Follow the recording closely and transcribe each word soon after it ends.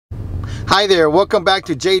Hi there, welcome back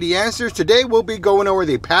to JD Answers. Today we'll be going over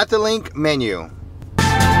the Pathinglek menu.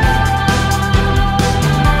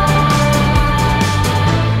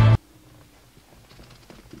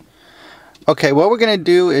 Okay, what we're going to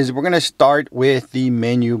do is we're going to start with the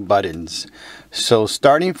menu buttons. So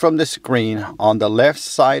starting from the screen, on the left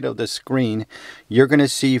side of the screen, you're going to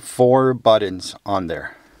see 4 buttons on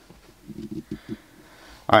there.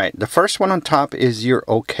 Alright, the first one on top is your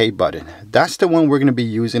OK button. That's the one we're going to be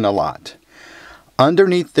using a lot.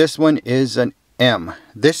 Underneath this one is an M.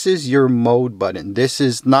 This is your mode button. This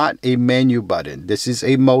is not a menu button. This is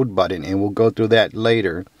a mode button, and we'll go through that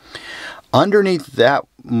later. Underneath that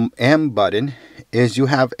M button is you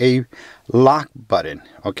have a lock button.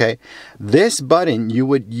 Okay, this button you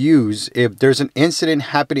would use if there's an incident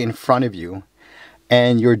happening in front of you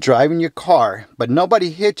and you're driving your car but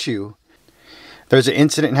nobody hit you. There's an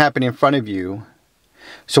incident happening in front of you.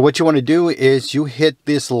 So what you want to do is you hit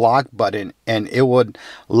this lock button and it would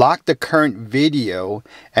lock the current video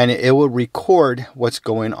and it will record what's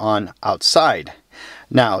going on outside.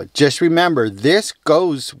 Now just remember, this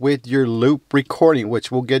goes with your loop recording,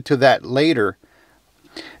 which we'll get to that later.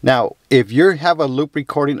 Now if you have a loop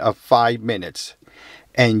recording of 5 minutes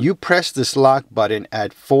and you press this lock button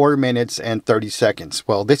at 4 minutes and 30 seconds.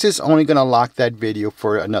 Well, this is only going to lock that video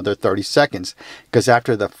for another 30 seconds because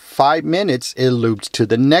after the 5 minutes, it loops to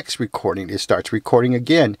the next recording. It starts recording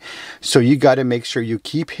again. So you got to make sure you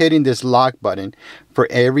keep hitting this lock button for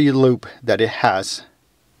every loop that it has.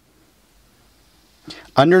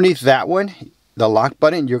 Underneath that one, the lock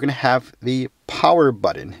button, you're going to have the power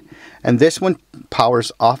button. And this one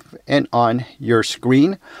powers off and on your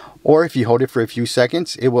screen. Or if you hold it for a few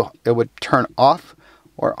seconds, it would turn off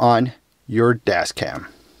or on your dash cam.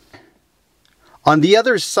 On the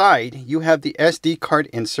other side, you have the SD card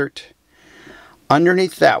insert.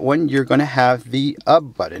 Underneath that one, you're going to have the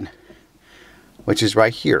up button, which is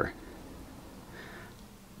right here.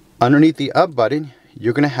 Underneath the up button,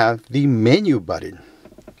 you're going to have the menu button.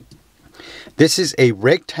 This is a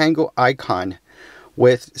rectangle icon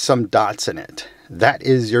with some dots in it. That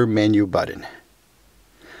is your menu button.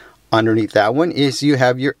 Underneath that one is you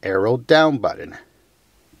have your arrow down button.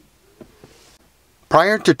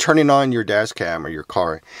 Prior to turning on your dash cam or your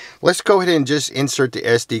car, let's go ahead and just insert the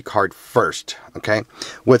SD card first, okay?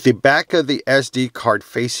 With the back of the SD card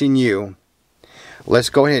facing you, let's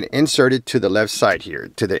go ahead and insert it to the left side here,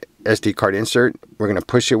 to the SD card insert. We're going to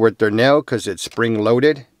push it with their nail because it's spring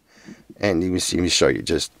loaded. And you see me show you,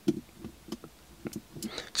 just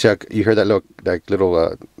see how you hear that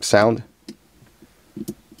little sound?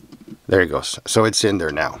 There it goes. So it's in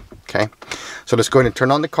there now. Okay. So let's go ahead and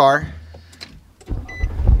turn on the car.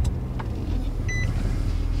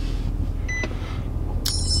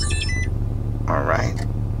 All right.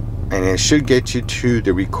 And it should get you to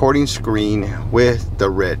the recording screen with the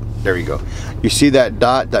red. There you go. You see that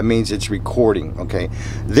dot? That means it's recording. Okay.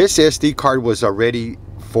 This SD card was already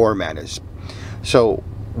formatted. So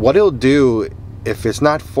what it'll do, if it's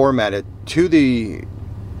not formatted to the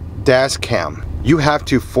dash cam, you have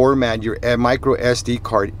to format your micro SD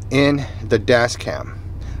card in the dash cam,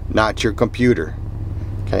 not your computer.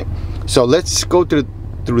 Okay, so let's go through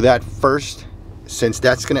that first, since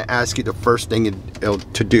that's going to ask you the first thing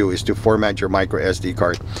to do is to format your micro SD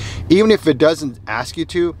card. Even if it doesn't ask you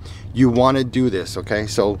to, you want to do this. Okay,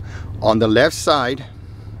 so on the left side,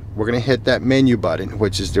 we're going to hit that menu button,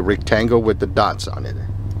 which is the rectangle with the dots on it.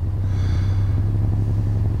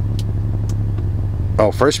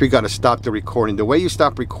 Oh, first we got to stop the recording. The way you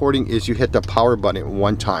stop recording is you hit the power button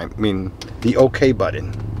one time. I mean the OK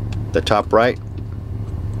button, the top right.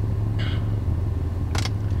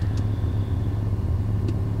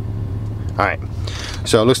 Alright,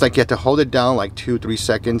 so it looks like you have to hold it down like 2-3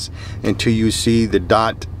 seconds until you see the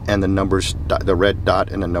dot and the numbers, the red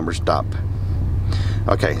dot and the numbers stop.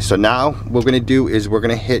 Okay, so now what we're going to do is we're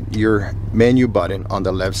going to hit your menu button on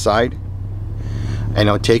the left side, and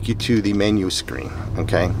it'll take you to the menu screen.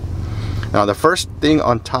 Okay, now the first thing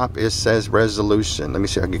on top says resolution. Let me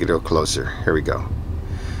see if I can get a little closer. Here we go.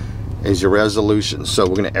 Is your resolution. So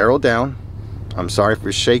we're going to arrow down. I'm sorry if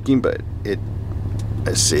it's shaking, but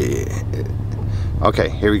let's see. Okay,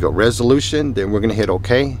 here we go. Resolution. Then we're going to hit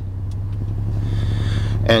OK.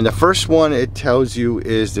 And the first one it tells you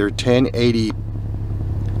is their 1080.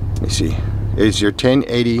 Let me see. Is your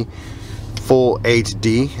 1080 full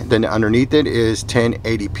HD. Then underneath it is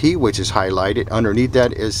 1080p, which is highlighted. Underneath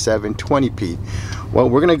that is 720p. Well,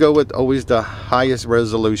 we're going to go with always the highest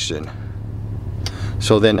resolution.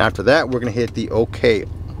 So then after that, we're going to hit the OK.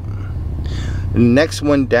 Next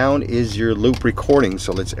one down is your loop recording.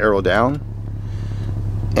 So let's arrow down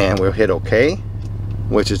and we'll hit OK.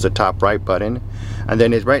 which is the top right button, and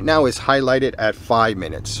then it right now is highlighted at 5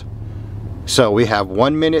 minutes. So we have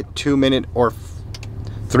 1 minute, 2 minute, or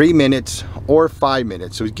 3 minutes, or 5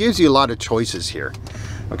 minutes. So it gives you a lot of choices here.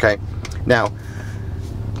 Okay, now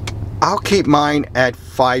I'll keep mine at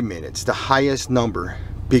 5 minutes, the highest number,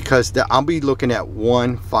 because I'll be looking at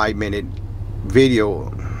one 5-minute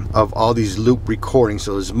video of all these loop recordings.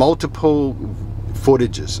 So there's multiple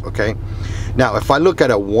footages. Okay, now if I look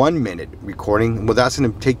at a 1 minute recording, well, that's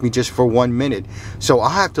going to take me just for 1 minute. So I'll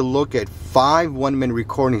have to look at 5 1-minute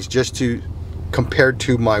recordings just to compare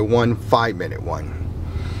to my one 5-minute one.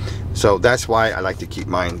 So that's why I like to keep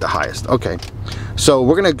mine the highest. Okay, so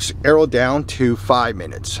we're going to arrow down to 5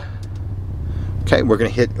 minutes. Okay, we're going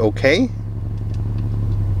to hit OK.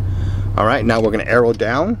 All right, now we're going to arrow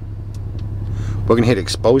down. We're going to hit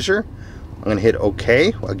exposure. I'm going to hit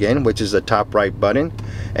OK again, which is the top right button,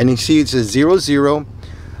 and you see it says 0 0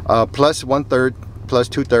 plus 1/3 plus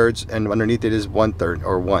 2/3, and underneath it is 1/3,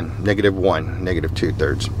 or 1 -1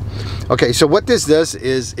 -2/3. Okay, so what this does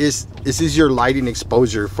is this is your lighting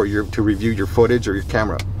exposure for to review your footage or your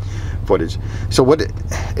camera footage. So what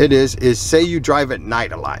it is say you drive at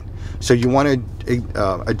night a lot, so you want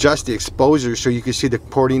to adjust the exposure so you can see the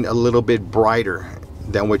recording a little bit brighter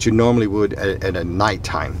than what you normally would at a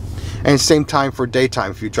nighttime. And same time for daytime.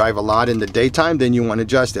 If you drive a lot in the daytime, then you want to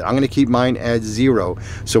adjust it. I'm going to keep mine at 0.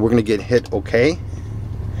 So we're going to hit OK.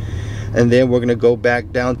 And then we're going to go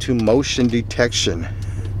back down to motion detection.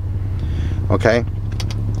 Okay.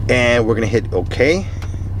 And we're going to hit OK.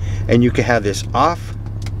 And you can have this off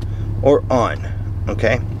or on.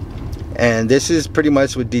 Okay. And this is pretty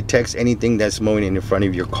much what detects anything that's moving in front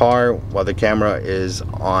of your car while the camera is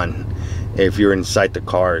on, if you're inside the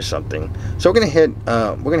car or something. So we're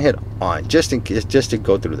gonna hit on just in case, just to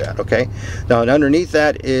go through that. Okay, now underneath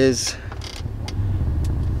that is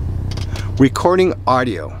recording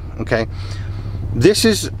audio. Okay, this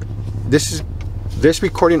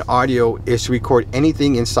recording audio is to record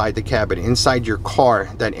anything inside the cabin, inside your car,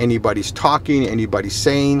 that anybody's talking, anybody's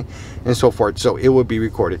saying, and so forth. So it will be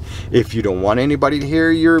recorded. If you don't want anybody to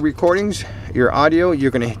hear your recordings, your audio,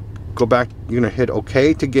 you're gonna go back, you're gonna hit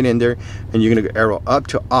OK to get in there, and you're gonna arrow up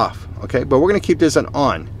to off. Okay, but we're gonna keep this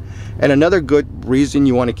on. And another good reason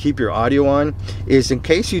you want to keep your audio on is in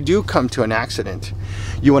case you do come to an accident,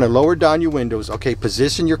 you want to lower down your windows. Okay,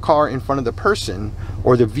 position your car in front of the person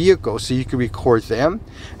or the vehicle so you can record them,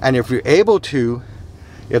 and if you're able to,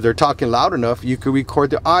 if they're talking loud enough, you can record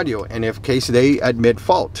the audio, and in case they admit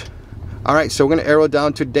fault. All right, so we're going to arrow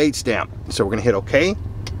down to date stamp. So we're going to hit OK.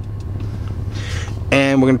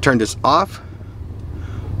 And we're going to turn this off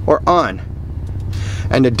or on.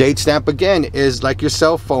 And the date stamp again is like your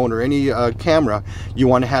cell phone or any camera. You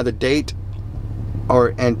want to have the date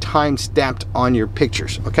and time stamped on your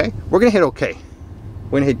pictures. Okay, we're going to hit OK.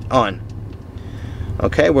 We're going to hit on.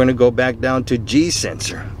 Okay, we're going to go back down to G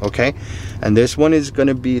sensor. Okay, and this one is going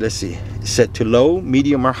to be, let's see, set to low,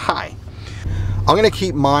 medium, or high. I'm going to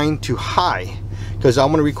keep mine to high because I'm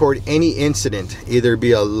going to record any incident, either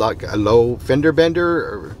be a low fender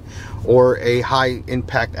bender or a high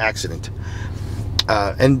impact accident.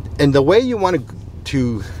 And the way you want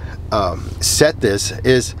to set this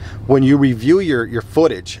is when you review your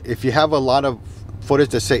footage. If you have a lot of footage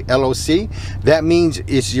that say LOC, that means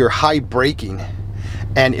it's your high braking,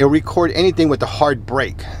 and it'll record anything with a hard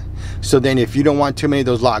brake. So then if you don't want too many of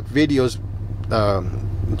those locked videos,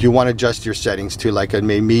 you want to adjust your settings to like a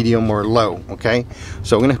medium or low. Okay,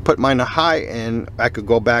 so I'm going to put mine to high, and I could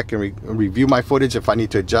go back and review my footage. If I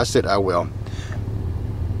need to adjust it, I will.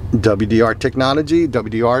 WDR technology,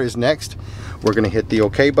 WDR is next. We're going to hit the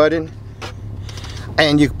OK button,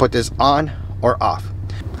 and you can put this on or off.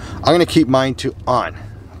 I'm going to keep mine to on.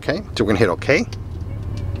 Okay, so we're going to hit OK.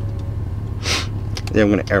 Then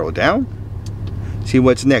I'm going to arrow down. See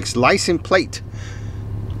what's next. License plate.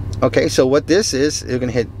 Okay, so what this is, I'm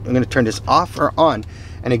going to turn this off or on.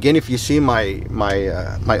 And again, if you see my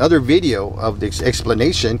other video of this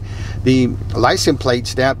explanation, the license plate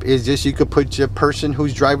stamp is just, you could put the person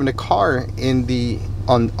who's driving the car in the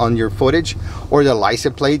on your footage, or the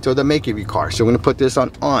license plate or the make of your car. So I'm going to put this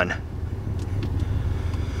on.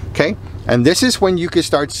 Okay, and this is when you can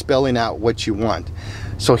start spelling out what you want.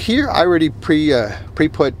 So here I already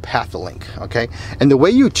pre-put Pathinglek. Okay, and the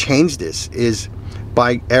way you change this is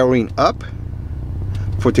by arrowing up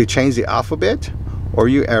to change the alphabet, or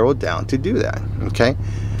you arrow down to do that. Okay,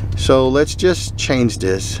 so let's just change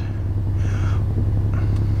this.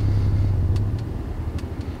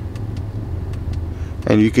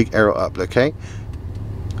 And you can arrow up. Okay,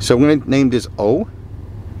 so I'm going to name this O,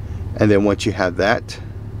 and then once you have that,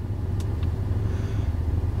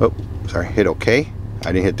 oh sorry, hit OK.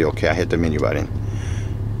 I didn't hit the OK, I hit the menu button.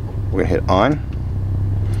 We're gonna hit on.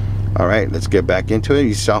 All right, let's get back into it.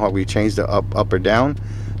 You saw how we changed the up or down.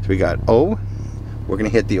 So we got O. We're gonna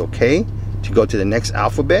hit the OK to go to the next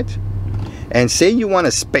alphabet. And say you want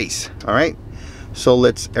a space, all right? So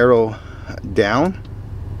let's arrow down.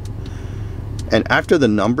 And after the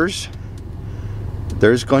numbers,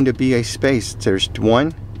 there's going to be a space. There's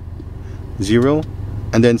 1, 0,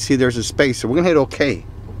 and then see there's a space. So we're gonna hit OK.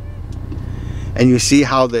 And you see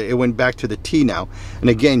how it went back to the T now. And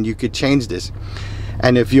again, you could change this.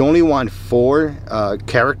 And if you only want 4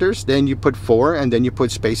 characters, then you put 4, and then you put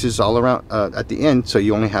spaces all around at the end, so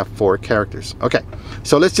you only have 4 characters. Okay,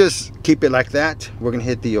 so let's just keep it like that. We're gonna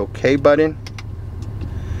hit the OK button,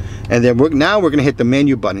 and then now we're gonna hit the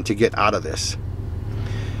menu button to get out of this.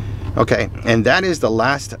 Okay, and that is the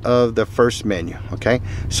last of the first menu. Okay,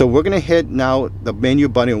 so we're gonna hit now the menu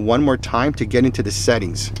button one more time to get into the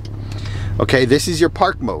settings. Okay, this is your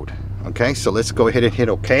park mode. Okay, so let's go ahead and hit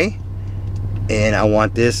OK. And I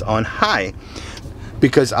want this on high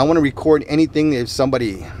because I want to record anything if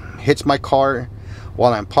somebody hits my car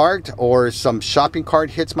while I'm parked, or some shopping cart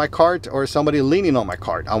hits my cart, or somebody leaning on my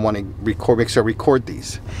cart. I want to record, make sure I record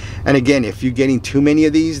these. And again, if you're getting too many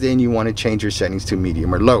of these, then you want to change your settings to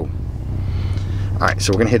medium or low. All right,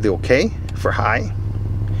 so we're gonna hit the OK for high.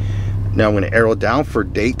 Now I'm going to arrow down for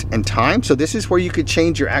date and time. So this is where you could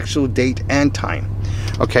change your actual date and time.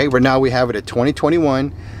 Okay, right now we have it at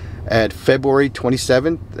 2021 at February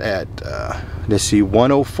 27th at let's see,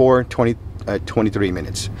 1:04:23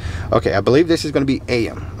 minutes. Okay, I believe this is going to be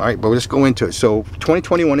AM. All right, but let's go into it. So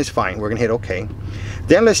 2021 is fine. We're going to hit OK.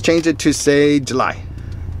 Then let's change it to, say, July.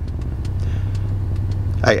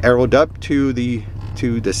 I arrowed up to the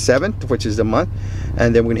 7th, which is the month,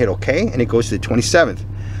 and then we're going to hit OK, and it goes to the 27th.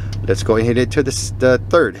 Let's go and hit it to the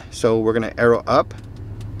 3rd. So we're going to arrow up.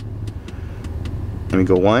 Let me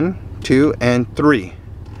go 1, 2, and 3.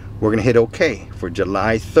 We're going to hit OK for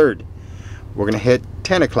July 3rd. We're going to hit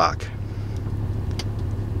 10 o'clock.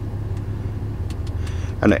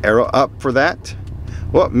 I'm going to arrow up for that.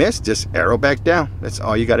 Well, missed. Just arrow back down. That's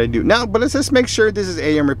all you got to do. Now, but let's just make sure this is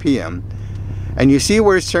AM or PM. And you see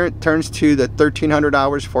where it turns to the 1300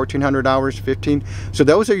 hours, 1400 hours, 15. So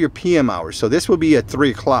those are your PM hours. So this will be at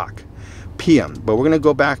 3 o'clock PM. But we're going to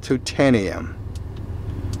go back to 10 AM.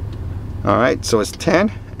 All right, so it's 10.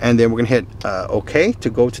 And then we're going to hit OK to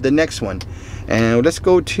go to the next one. And let's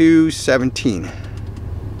go to 17.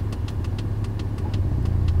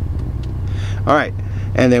 All right,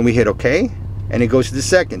 and then we hit OK. And it goes to the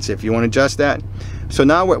seconds if you want to adjust that. So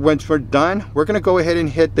now once we're done, we're going to go ahead and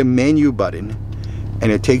hit the menu button. And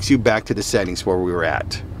it takes you back to the settings where we were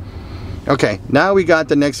at. Okay, now we got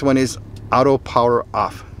the next one is auto power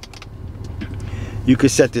off. You could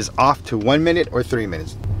set this off to 1 minute or 3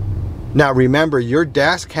 minutes. Now remember, your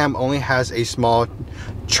dash cam only has a small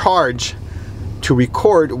charge to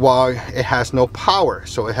record while it has no power.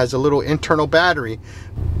 So it has a little internal battery.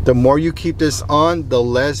 The more you keep this on, the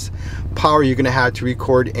less power you're gonna have to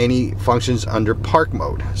record any functions under park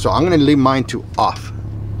mode. So I'm gonna leave mine to off,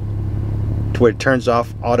 to where it turns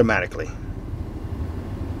off automatically.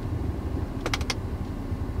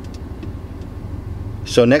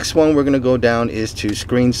 So next one we're gonna go down is to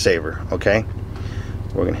screensaver. Okay,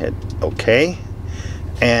 we're gonna hit OK,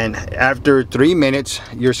 and after 3 minutes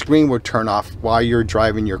your screen will turn off while you're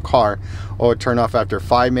driving your car, or turn off after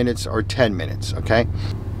 5 minutes or 10 minutes. Okay,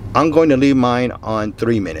 I'm going to leave mine on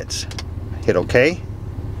 3 minutes. Hit OK,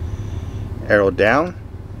 arrow down.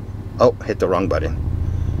 Oh, hit the wrong button.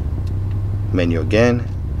 Menu again.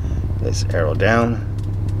 Let's arrow down.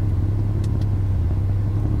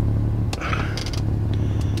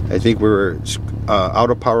 I think we're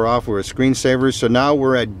auto power off. We're a screensaver. So now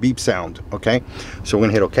we're at beep sound. Okay, so we're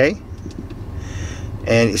gonna hit OK.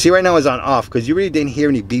 And you see right now it's on off because you really didn't hear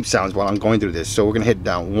any beep sounds while I'm going through this. So we're gonna hit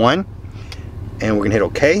down 1, and we're gonna hit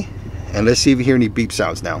OK. And let's see if you hear any beep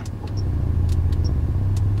sounds now.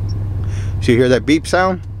 So you hear that beep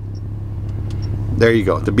sound? There you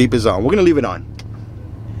go. The beep is on. We're gonna leave it on.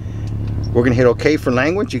 We're gonna hit OK for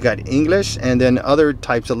language. You got English and then other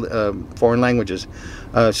types of foreign languages.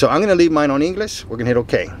 So I'm gonna leave mine on English. We're gonna hit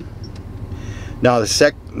OK. Now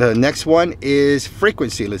the next one is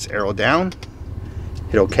frequency. Let's arrow down,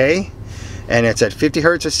 hit OK, and it's at 50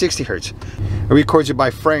 hertz or 60 hertz. It records it by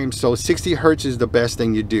frame, so 60 hertz is the best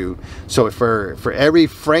thing you do. So for every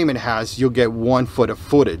frame it has, you'll get 1 foot of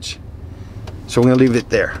footage. So we're gonna leave it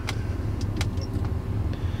there.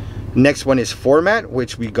 Next one is format,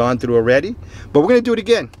 which we've gone through already, but we're gonna do it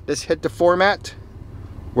again. Let's hit the format.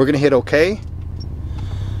 We're gonna hit OK.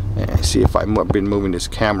 And see if I've been moving this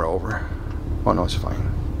camera over. Oh no, it's fine.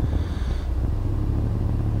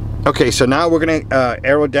 Okay, so now we're gonna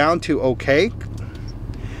arrow down to OK,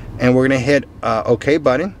 and we're gonna hit OK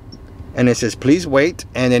button, and it says please wait,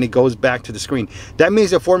 and then it goes back to the screen. That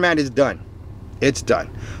means the format is done. It's done.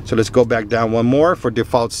 So let's go back down one more for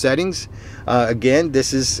default settings. Again,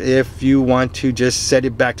 this is if you want to just set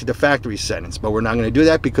it back to the factory settings, but we're not going to do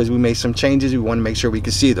that because we made some changes. We want to make sure we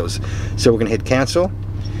can see those. So we're going to hit cancel,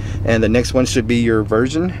 and the next one should be your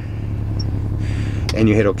version, and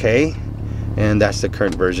you hit OK, and that's the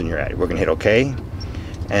current version you're at. We're going to hit OK,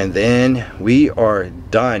 and then we are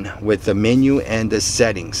done with the menu and the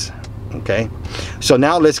settings. Okay, so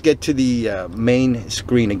now let's get to the main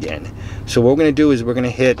screen again. So what we're going to do is we're going to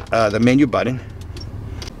hit the menu button.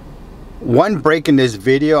 One break in this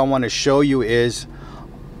video I want to show you is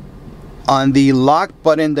on the lock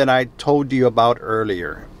button that I told you about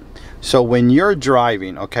earlier. So when you're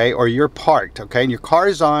driving, okay, or you're parked, okay, and your car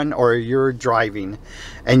is on, or you're driving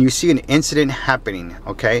and you see an incident happening,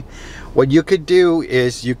 okay, what you could do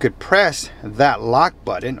is you could press that lock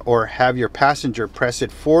button or have your passenger press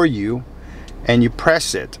it for you, and you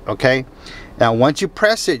press it. Okay, now once you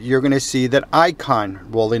press it, you're going to see that icon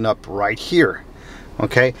rolling up right here.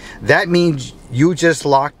 Okay, that means you just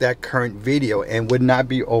locked that current video and would not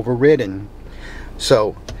be overridden.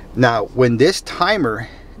 So now when this timer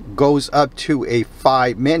goes up to a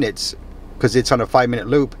 5 minutes, because it's on a 5-minute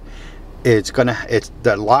loop,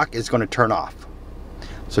 the lock is gonna turn off.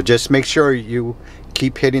 So just make sure you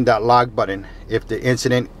keep hitting that lock button if the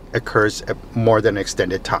incident occurs at more than an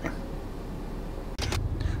extended time.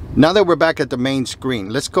 Now that we're back at the main screen,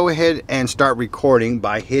 let's go ahead and start recording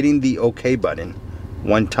by hitting the OK button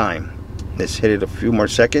one time. Let's hit it a few more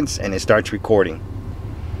seconds and it starts recording.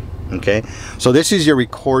 Okay, so this is your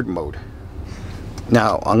record mode.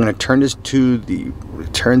 Now I'm going to turn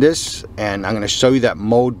this and I'm going to show you that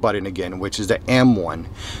mode button again, which is the M one.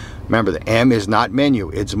 Remember, the M is not menu,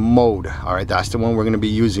 it's mode. All right, that's the one we're going to be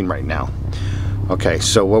using right now. Okay,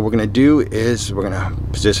 so what we're going to do is we're going to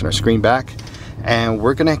position our screen back, and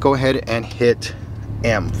we're going to go ahead and hit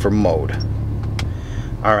M for mode.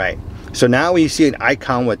 All right, so now you see an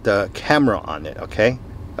icon with the camera on it, okay,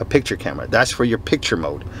 a picture camera. That's for your picture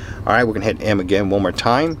mode. All right, we're going to hit M again one more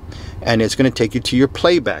time, and it's going to take you to your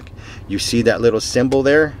playback. You see that little symbol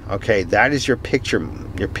there? Okay, that is your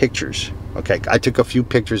pictures. Okay, I took a few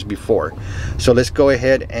pictures before. So let's go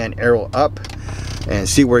ahead and arrow up and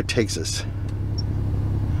see where it takes us.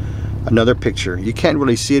 Another picture. You can't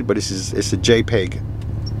really see it, but it's a JPEG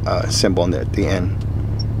symbol at the end.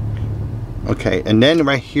 Okay, and then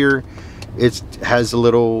right here it has a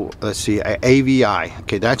little, let's see, AVI.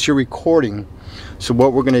 Okay, that's your recording. So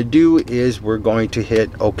what we're going to do is we're going to hit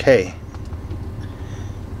OK.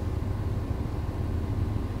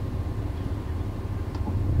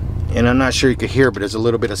 And I'm not sure you can hear, but there's a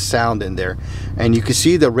little bit of sound in there, and you can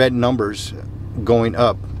see the red numbers going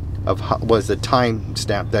up of was the time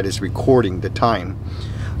stamp that is recording the time.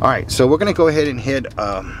 All right, so we're going to go ahead and hit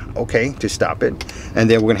OK to stop it, and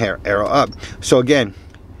then we're going to hit arrow up. So again,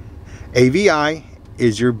 AVI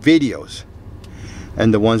is your videos,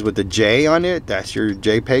 and the ones with the J on it, that's your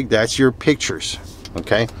JPEG, that's your pictures.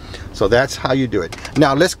 Okay, so that's how you do it.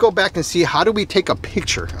 Now let's go back and see, how do we take a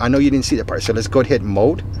picture? I know you didn't see that part, so let's go ahead and hit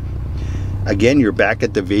mode. Again, you're back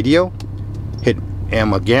at the video, hit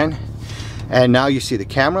M again, and now you see the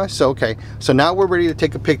camera. So okay, so now we're ready to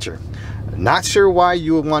take a picture. Not sure why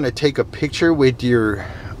you would want to take a picture with your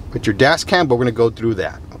dash cam, but we're going to go through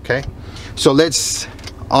that. Okay, so let's,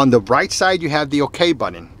 on the right side you have the OK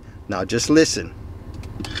button. Now just listen.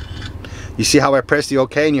 You see how I pressed the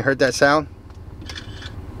OK and you heard that sound?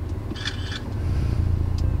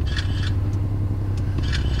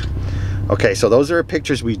 Okay, so those are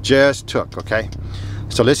pictures we just took. Okay,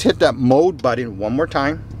 so let's hit that mode button one more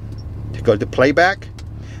time to go to playback,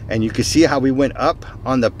 and you can see how we went up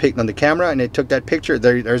on the camera and it took that picture.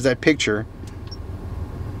 There's that picture.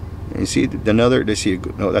 You see another, let's see,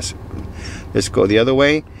 no, let's go the other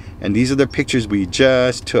way, and these are the pictures we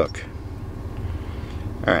just took.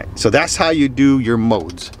 All right, so that's how you do your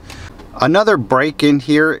modes. Another break in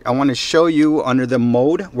here, I want to show you under the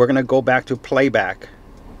mode, we're going to go back to playback.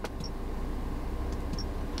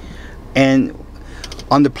 And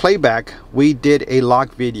on the playback, we did a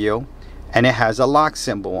lock video, and it has a lock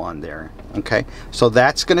symbol on there. Okay, so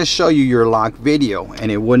that's going to show you your lock video,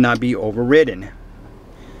 and it would not be overridden.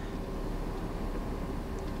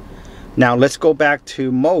 Now let's go back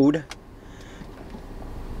to mode.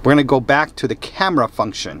 We're going to go back to the camera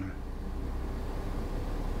function.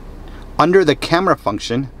 Under the camera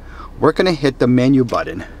function, we're going to hit the menu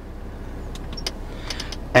button,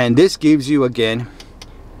 and this gives you again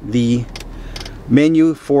the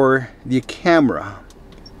menu for the camera.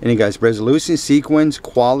 And you guys, resolution, sequence,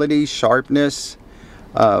 quality, sharpness,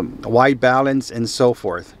 white balance, and so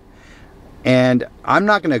forth. And I'm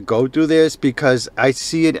not going to go through this because I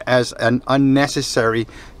see it as an unnecessary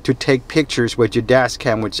to take pictures with your dash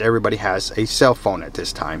cam, which everybody has a cell phone at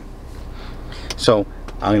this time. So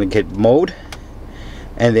I'm going to get mode,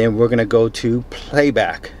 and then we're going to go to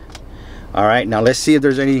playback. All right, now let's see if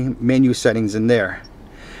there's any menu settings in there.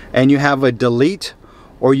 And you have a delete,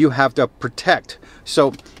 or you have to protect.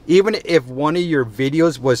 So even if one of your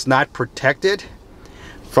videos was not protected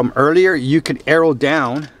from earlier, you can arrow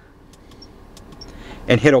down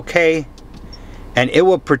and hit OK, and it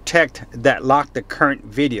will protect that lock the current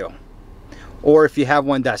video. Or if you have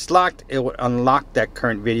one that's locked, it will unlock that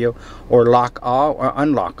current video, or lock all or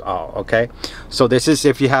unlock all. Okay, so this is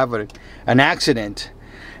if you have an accident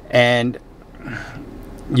and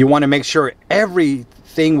you want to make sure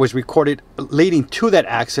everything was recorded leading to that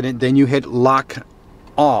accident, then you hit lock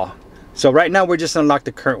all. So right now we're just gonna lock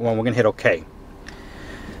the current one. We're gonna hit OK,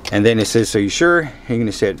 and then it says, so you sure? You're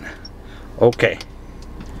gonna say OK,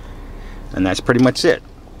 and that's pretty much it.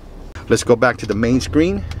 Let's go back to the main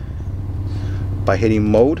screen by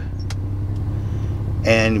hitting mode,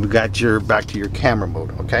 and we got your back to your camera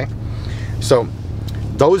mode. Okay, so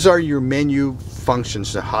those are your menu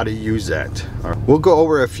functions, how to use that. Right. We'll go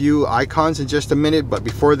over a few icons in just a minute, but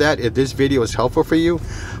before that, if this video is helpful for you,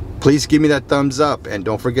 please give me that thumbs up, and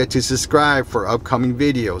don't forget to subscribe for upcoming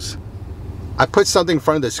videos. I put something in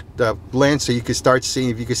front of the lens so you can start seeing,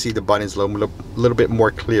 if you can see the buttons a little bit more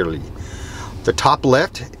clearly. The top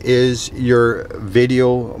left is your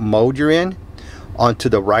video mode you're in. Onto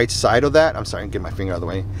the right side of that, I'm sorry, get my finger out of the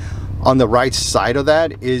way. On the right side of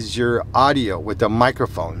that is your audio with the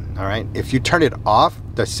microphone. All right, if you turn it off,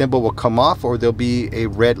 the symbol will come off, or there'll be a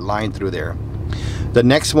red line through there. The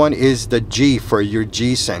next one is the G for your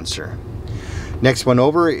G sensor. Next one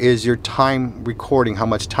over is your time recording, how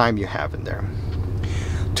much time you have in there.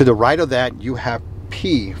 To the right of that, you have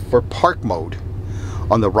P for park mode.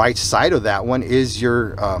 On the right side of that one is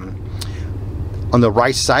your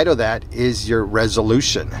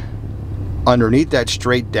resolution. Underneath that,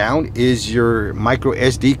 straight down, is your micro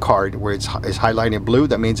SD card, where it's highlighted in blue.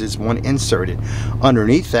 That means it's one inserted.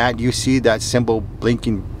 Underneath that, you see that symbol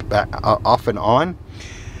blinking off and on.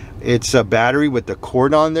 It's a battery with the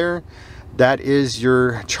cord on there. That is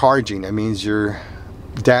your charging. That means your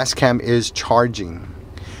dash cam is charging.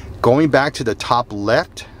 Going back to the top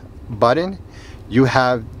left button, you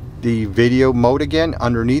have the video mode again.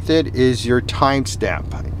 Underneath it is your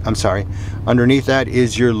timestamp. I'm sorry, underneath that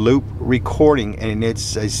is your loop recording, and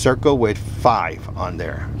it's a circle with 5 on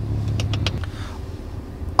there.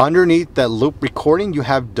 Underneath that loop recording, you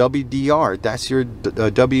have WDR. That's your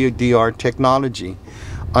WDR technology.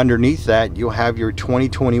 Underneath that, you'll have your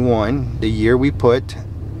 2021, the year we put,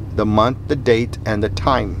 the month, the date, and the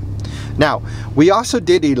time. Now, we also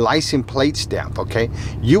did a license plate stamp. Okay,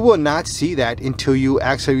 you will not see that until you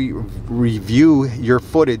actually review your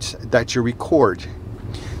footage that you record.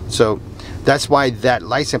 So that's why that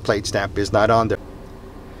license plate stamp is not on there.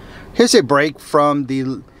 Here's a break from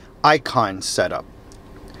the icon setup.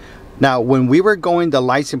 Now, when we were going the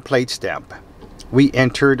license plate stamp, we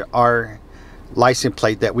entered our license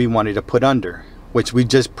plate that we wanted to put under, which we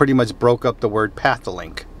just pretty much broke up the word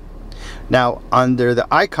Pathinglek. Now, under the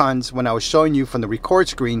icons, when I was showing you from the record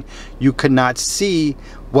screen, you could not see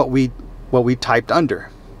what we typed under.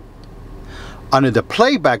 Under the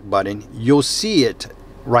playback button, you'll see it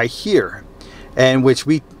right here, and which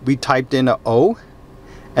we typed in a O,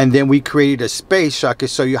 and then we created a space so I could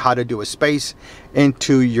show you how to do a space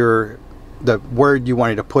into the word you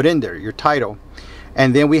wanted to put in there, your title.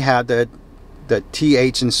 And then we had the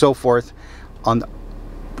TH and so forth on the,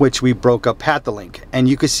 which we broke up Pathinglek, and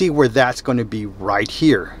you can see where that's going to be right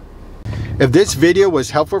here. If this video was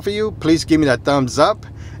helpful for you, please give me that thumbs up,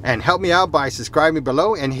 and help me out by subscribing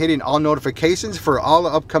below and hitting all notifications for all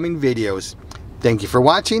upcoming videos. Thank you for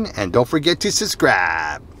watching, and don't forget to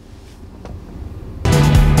subscribe.